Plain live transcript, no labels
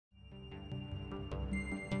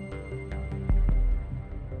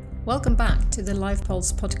Welcome back to the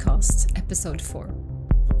LivePulse podcast, episode 4.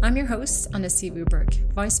 I'm your host, Anna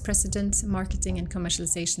Siverberg, Vice President, Marketing and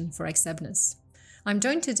Commercialization for Exebenus. I'm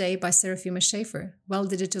joined today by Serafima Schaefer,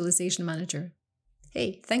 Digitalization Manager.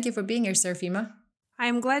 Hey, thank you for being here, Serafima.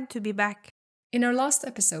 I'm glad to be back. In our last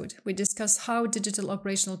episode, we discussed how digital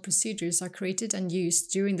operational procedures are created and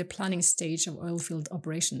used during the planning stage of oilfield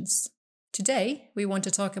operations. Today, we want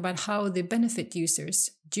to talk about how they benefit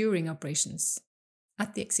users during operations,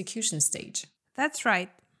 at the execution stage. That's right.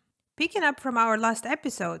 Picking up from our last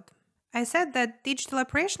episode, I said that digital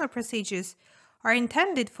operational procedures are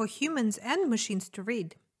intended for humans and machines to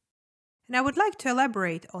read. And I would like to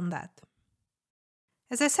elaborate on that.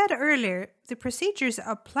 As I said earlier, the procedures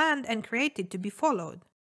are planned and created to be followed.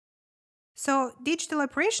 So, digital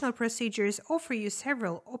operational procedures offer you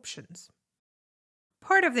several options.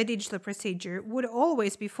 Part of the digital procedure would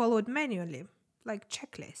always be followed manually, like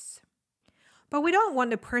checklists. But we don't want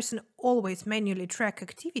the person always manually track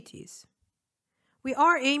activities. We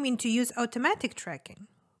are aiming to use automatic tracking,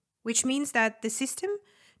 which means that the system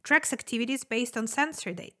tracks activities based on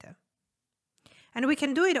sensor data. And we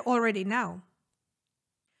can do it already now.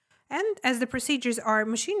 And as the procedures are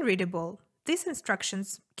machine readable, these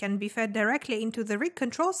instructions can be fed directly into the rig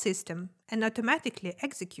control system and automatically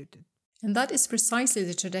executed. And that is precisely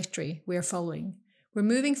the trajectory we are following. We're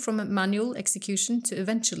moving from manual execution to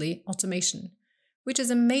eventually automation, which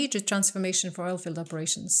is a major transformation for oilfield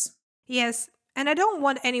operations. Yes, and I don't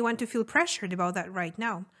want anyone to feel pressured about that right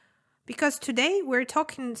now, because today we're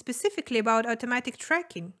talking specifically about automatic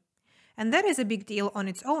tracking, and that is a big deal on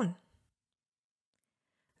its own.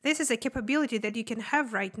 This is a capability that you can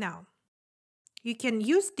have right now. You can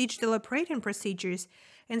use digital operating procedures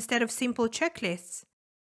instead of simple checklists,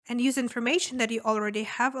 and use information that you already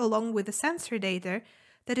have along with the sensor data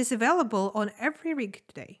that is available on every rig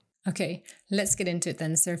today. Okay, let's get into it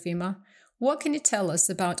then, Serafima. What can you tell us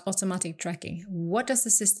about automatic tracking? What does the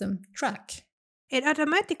system track? It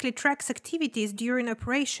automatically tracks activities during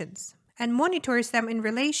operations and monitors them in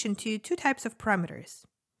relation to two types of parameters.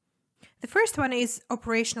 The first one is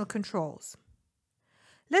operational controls.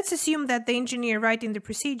 Let's assume that the engineer writing the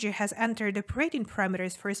procedure has entered operating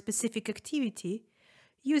parameters for a specific activity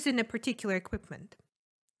using a particular equipment.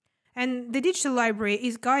 And the digital library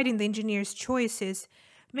is guiding the engineer's choices,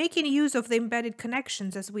 making use of the embedded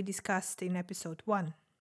connections as we discussed in episode 1.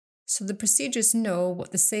 So the procedures know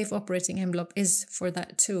what the safe operating envelope is for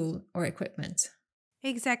that tool or equipment.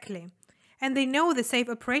 Exactly. And they know the safe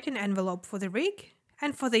operating envelope for the rig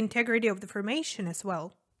and for the integrity of the formation as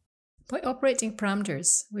well. By operating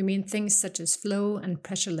parameters, we mean things such as flow and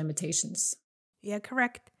pressure limitations. Yeah,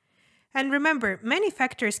 correct. And remember, many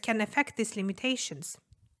factors can affect these limitations.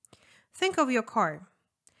 Think of your car.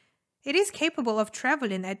 It is capable of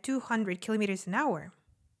traveling at 200 kilometers an hour.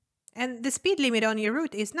 And the speed limit on your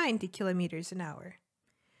route is 90 kilometers an hour.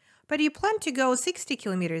 But you plan to go 60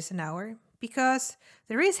 kilometers an hour because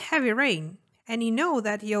there is heavy rain and you know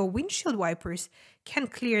that your windshield wipers can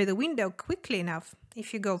clear the window quickly enough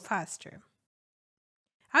if you go faster.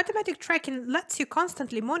 Automatic tracking lets you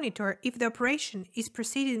constantly monitor if the operation is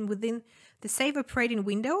proceeding within the safe operating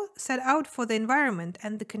window set out for the environment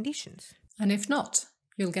and the conditions. And if not,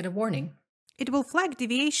 you'll get a warning. It will flag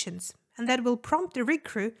deviations, and that will prompt the rig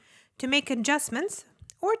crew to make adjustments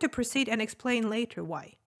or to proceed and explain later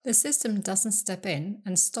why. The system doesn't step in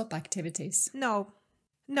and stop activities. No,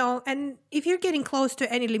 and if you're getting close to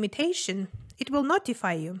any limitation, it will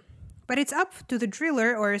notify you. But it's up to the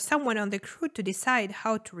driller or someone on the crew to decide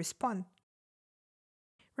how to respond.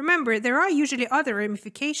 Remember, there are usually other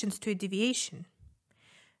ramifications to a deviation.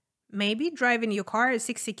 Maybe driving your car at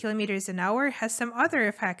 60 kilometers an hour has some other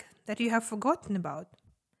effect that you have forgotten about.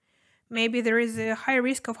 Maybe there is a high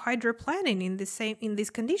risk of hydroplaning in these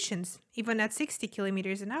conditions, even at 60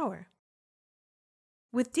 kilometers an hour.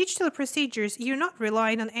 With digital procedures, you're not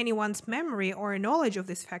relying on anyone's memory or knowledge of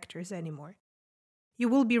these factors anymore. You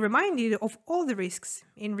will be reminded of all the risks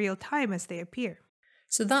in real time as they appear.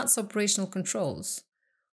 So that's operational controls.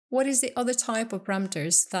 What is the other type of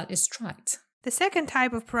parameters that is tracked? The second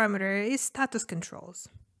type of parameter is status controls.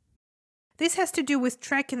 This has to do with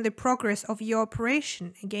tracking the progress of your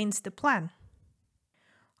operation against the plan.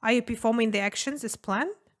 Are you performing the actions as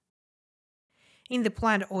planned? In the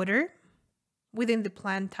planned order? Within the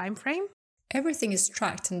planned time frame? Everything is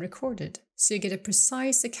tracked and recorded, so you get a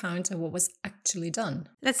precise account of what was actually done.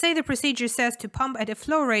 Let's say the procedure says to pump at a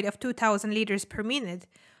flow rate of 2,000 liters per minute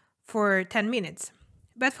for 10 minutes.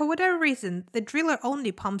 But for whatever reason, the driller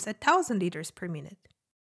only pumps at 1,000 liters per minute.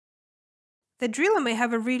 The driller may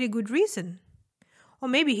have a really good reason, or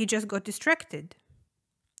maybe he just got distracted.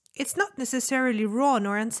 It's not necessarily wrong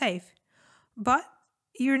or unsafe, but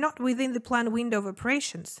you're not within the planned window of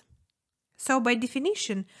operations. So by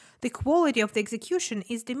definition, the quality of the execution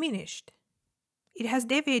is diminished. It has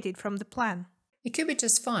deviated from the plan. It could be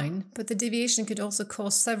just fine, but the deviation could also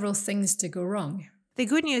cause several things to go wrong. The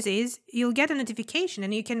good news is you'll get a notification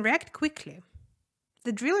and you can react quickly.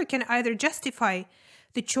 The driller can either justify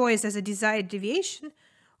the choice as a desired deviation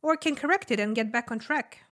or can correct it and get back on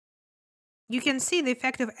track. You can see the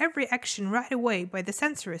effect of every action right away by the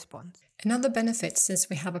sensor response. Another benefit, since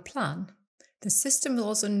we have a plan, the system will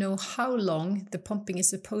also know how long the pumping is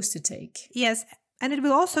supposed to take. Yes, and it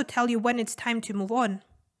will also tell you when it's time to move on.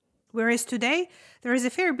 Whereas today, there is a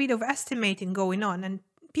fair bit of estimating going on and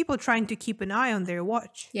people trying to keep an eye on their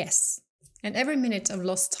watch. Yes, and every minute of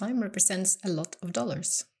lost time represents a lot of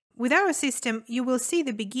dollars. With our system, you will see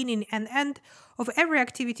the beginning and end of every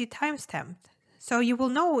activity timestamped, so you will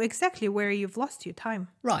know exactly where you've lost your time.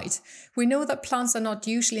 Right, we know that plans are not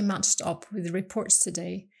usually matched up with reports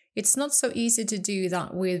today. It's not so easy to do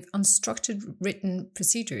that with unstructured written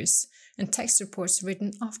procedures and text reports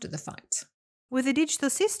written after the fact. With a digital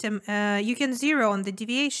system, you can zero on the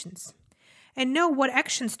deviations and know what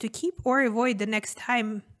actions to keep or avoid the next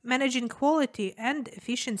time, managing quality and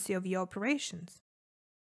efficiency of your operations.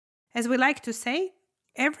 As we like to say,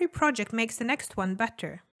 every project makes the next one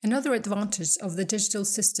better. Another advantage of the digital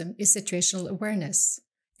system is situational awareness.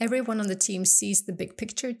 Everyone on the team sees the big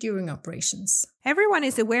picture during operations. Everyone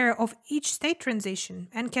is aware of each state transition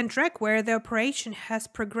and can track where the operation has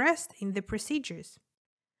progressed in the procedures.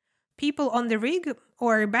 People on the rig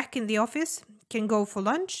or back in the office can go for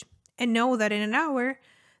lunch and know that in an hour,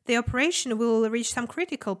 the operation will reach some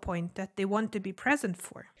critical point that they want to be present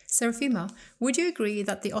for. Serafima, would you agree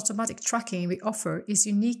that the automatic tracking we offer is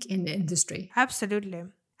unique in the industry? Absolutely.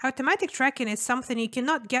 Automatic tracking is something you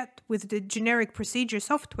cannot get with the generic procedure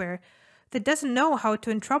software that doesn't know how to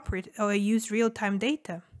interpret or use real-time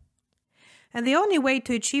data. And the only way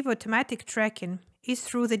to achieve automatic tracking is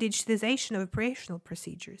through the digitalization of operational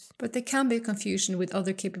procedures. But there can be confusion with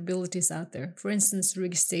other capabilities out there, for instance,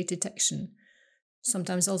 rig state detection,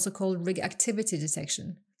 sometimes also called rig activity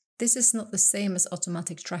detection. This is not the same as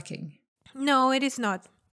automatic tracking. No, it is not.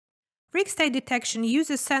 Rig state detection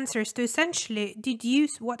uses sensors to essentially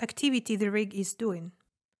deduce what activity the rig is doing.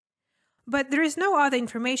 But there is no other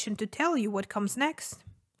information to tell you what comes next,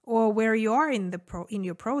 or where you are in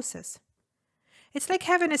your process. It's like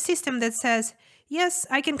having a system that says, yes,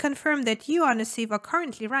 I can confirm that you, Anasiv, are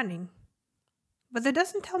currently running. But that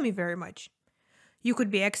doesn't tell me very much. You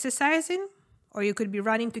could be exercising, or you could be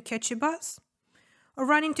running to catch a bus, or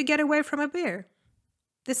running to get away from a bear.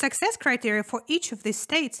 The success criteria for each of these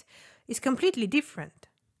states is completely different.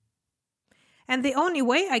 And the only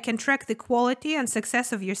way I can track the quality and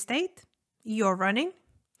success of your state, you're running,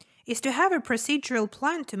 is to have a procedural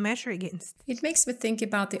plan to measure against. It makes me think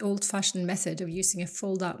about the old-fashioned method of using a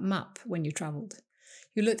fold-out map when you traveled.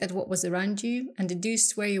 You looked at what was around you and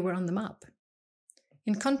deduced where you were on the map.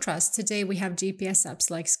 In contrast, today we have GPS apps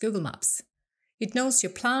like Google Maps. It knows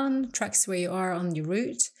your plan, tracks where you are on your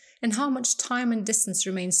route, and how much time and distance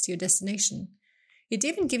remains to your destination. It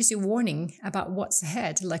even gives you warning about what's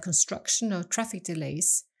ahead, like construction or traffic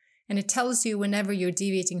delays, and it tells you whenever you're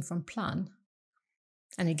deviating from plan.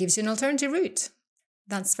 And it gives you an alternative route.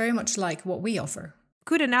 That's very much like what we offer.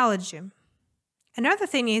 Good analogy. Another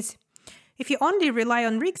thing is, if you only rely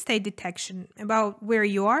on rig state detection about where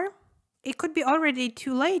you are, it could be already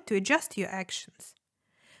too late to adjust your actions.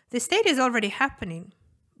 The state is already happening,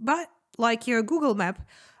 but like your Google map,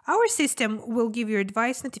 our system will give you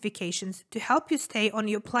advice notifications to help you stay on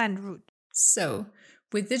your planned route. So,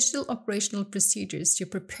 with digital operational procedures, you're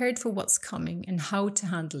prepared for what's coming and how to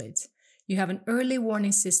handle it. You have an early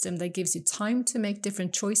warning system that gives you time to make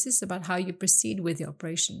different choices about how you proceed with the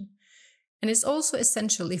operation. And it's also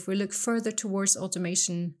essential if we look further towards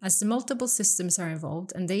automation, as the multiple systems are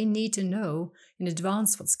involved and they need to know in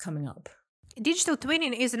advance what's coming up. Digital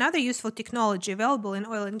twinning is another useful technology available in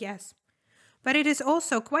oil and gas, but it is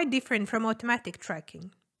also quite different from automatic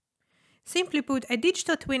tracking. Simply put, a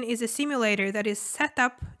digital twin is a simulator that is set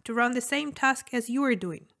up to run the same task as you are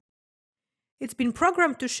doing. It's been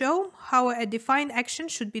programmed to show how a defined action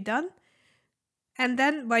should be done, and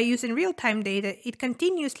then by using real-time data, it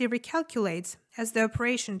continuously recalculates as the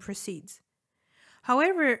operation proceeds.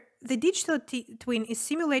 However, the digital twin is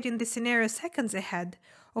simulating the scenario seconds ahead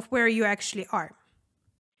of where you actually are.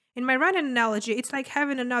 In my running analogy, it's like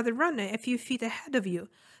having another runner a few feet ahead of you,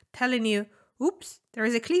 telling you, oops, there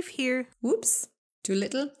is a cliff here. Oops, too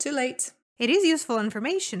little, too late. It is useful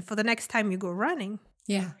information for the next time you go running.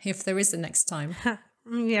 Yeah, if there is a next time.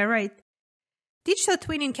 Yeah, right. Digital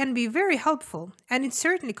twinning can be very helpful, and it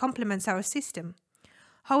certainly complements our system.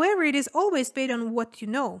 However, it is always based on what you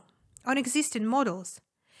know, on existing models.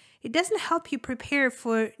 It doesn't help you prepare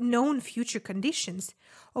for known future conditions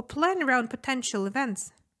or plan around potential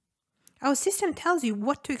events. Our system tells you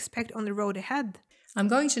what to expect on the road ahead. I'm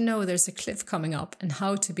going to know there's a cliff coming up and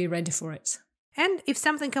how to be ready for it. And if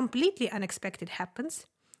something completely unexpected happens,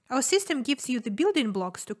 our system gives you the building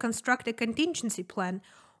blocks to construct a contingency plan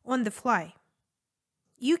on the fly.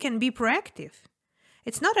 You can be proactive.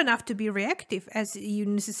 It's not enough to be reactive as you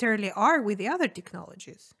necessarily are with the other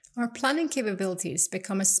technologies. Our planning capabilities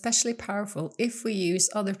become especially powerful if we use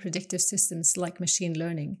other predictive systems like machine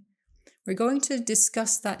learning. We're going to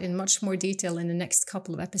discuss that in much more detail in the next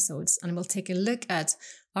couple of episodes, and we'll take a look at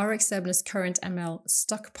our Exebenus current ML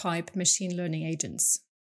stuck pipe machine learning agents.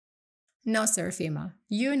 Now, Serafima,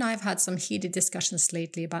 you and I have had some heated discussions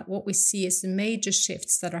lately about what we see as the major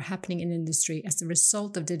shifts that are happening in industry as a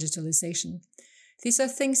result of digitalization. These are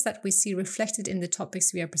things that we see reflected in the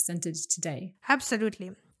topics we are presented today.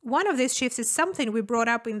 Absolutely. One of these shifts is something we brought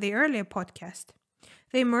up in the earlier podcast,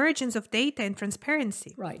 the emergence of data and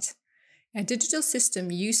transparency. Right. A digital system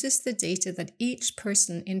uses the data that each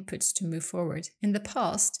person inputs to move forward. In the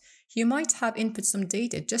past, you might have input some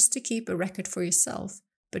data just to keep a record for yourself.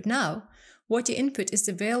 But now, what you input is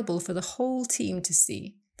available for the whole team to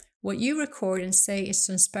see. What you record and say is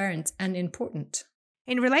transparent and important.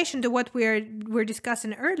 In relation to what we were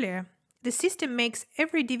discussing earlier, the system makes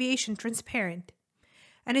every deviation transparent.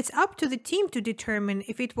 And it's up to the team to determine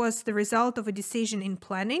if it was the result of a decision in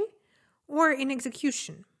planning or in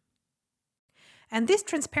execution. And this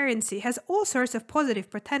transparency has all sorts of positive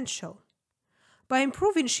potential. By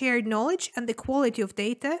improving shared knowledge and the quality of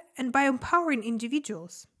data, and by empowering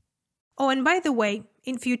individuals. Oh, and by the way,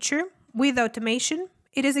 in future, with automation,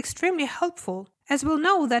 it is extremely helpful, as we'll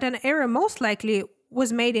know that an error most likely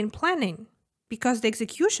was made in planning, because the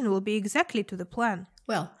execution will be exactly to the plan.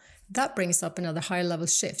 Well, that brings up another high-level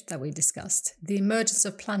shift that we discussed, the emergence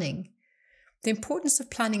of planning. The importance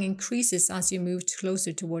of planning increases as you move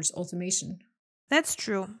closer towards automation. That's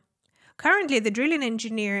true. Currently, the drilling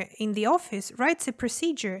engineer in the office writes a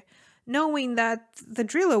procedure, knowing that the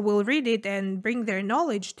driller will read it and bring their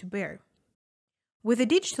knowledge to bear. With a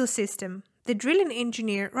digital system, the drilling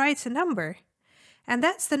engineer writes a number, and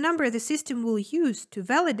that's the number the system will use to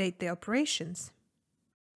validate the operations.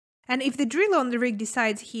 And if the driller on the rig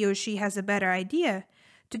decides he or she has a better idea,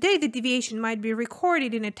 today the deviation might be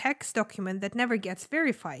recorded in a text document that never gets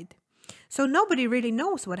verified, so nobody really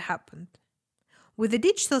knows what happened. With the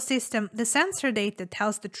digital system, the sensor data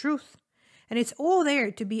tells the truth, and it's all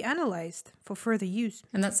there to be analyzed for further use.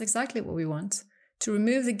 And that's exactly what we want, to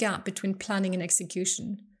remove the gap between planning and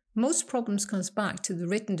execution. Most problems comes back to the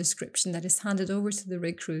written description that is handed over to the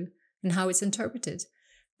rig crew and how it's interpreted.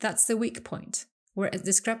 That's the weak point, where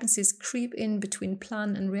discrepancies creep in between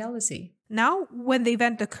plan and reality. Now, when the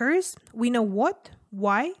event occurs, we know what,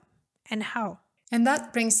 why, and how. And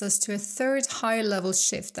that brings us to a third high-level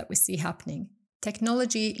shift that we see happening.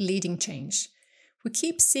 Technology leading change. We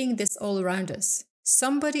keep seeing this all around us.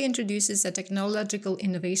 Somebody introduces a technological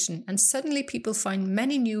innovation and suddenly people find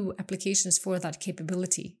many new applications for that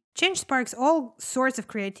capability. Change sparks all sorts of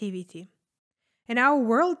creativity. In our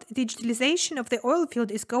world, digitalization of the oil field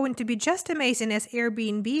is going to be just amazing as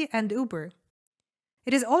Airbnb and Uber.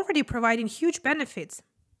 It is already providing huge benefits.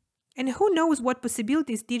 And who knows what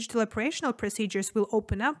possibilities digital operational procedures will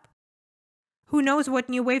open up? Who knows what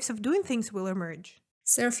new ways of doing things will emerge?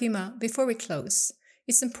 Serafima, before we close,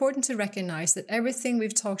 it's important to recognize that everything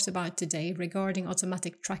we've talked about today regarding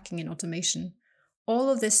automatic tracking and automation, all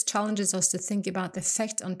of this challenges us to think about the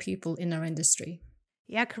effect on people in our industry.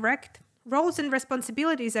 Yeah, correct. Roles and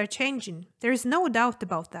responsibilities are changing. There is no doubt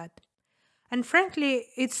about that. And frankly,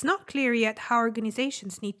 it's not clear yet how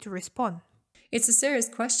organizations need to respond. It's a serious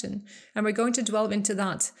question, and we're going to delve into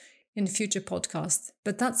that in future podcasts.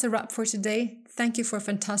 But that's a wrap for today. Thank you for a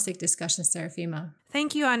fantastic discussion, Serafima.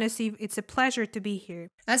 Thank you, Anna-Siv. It's a pleasure to be here.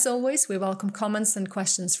 As always, we welcome comments and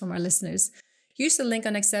questions from our listeners. Use the link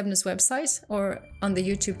on Exebenus website or on the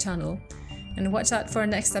YouTube channel. And watch out for our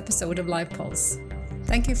next episode of LivePulse.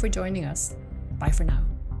 Thank you for joining us. Bye for now.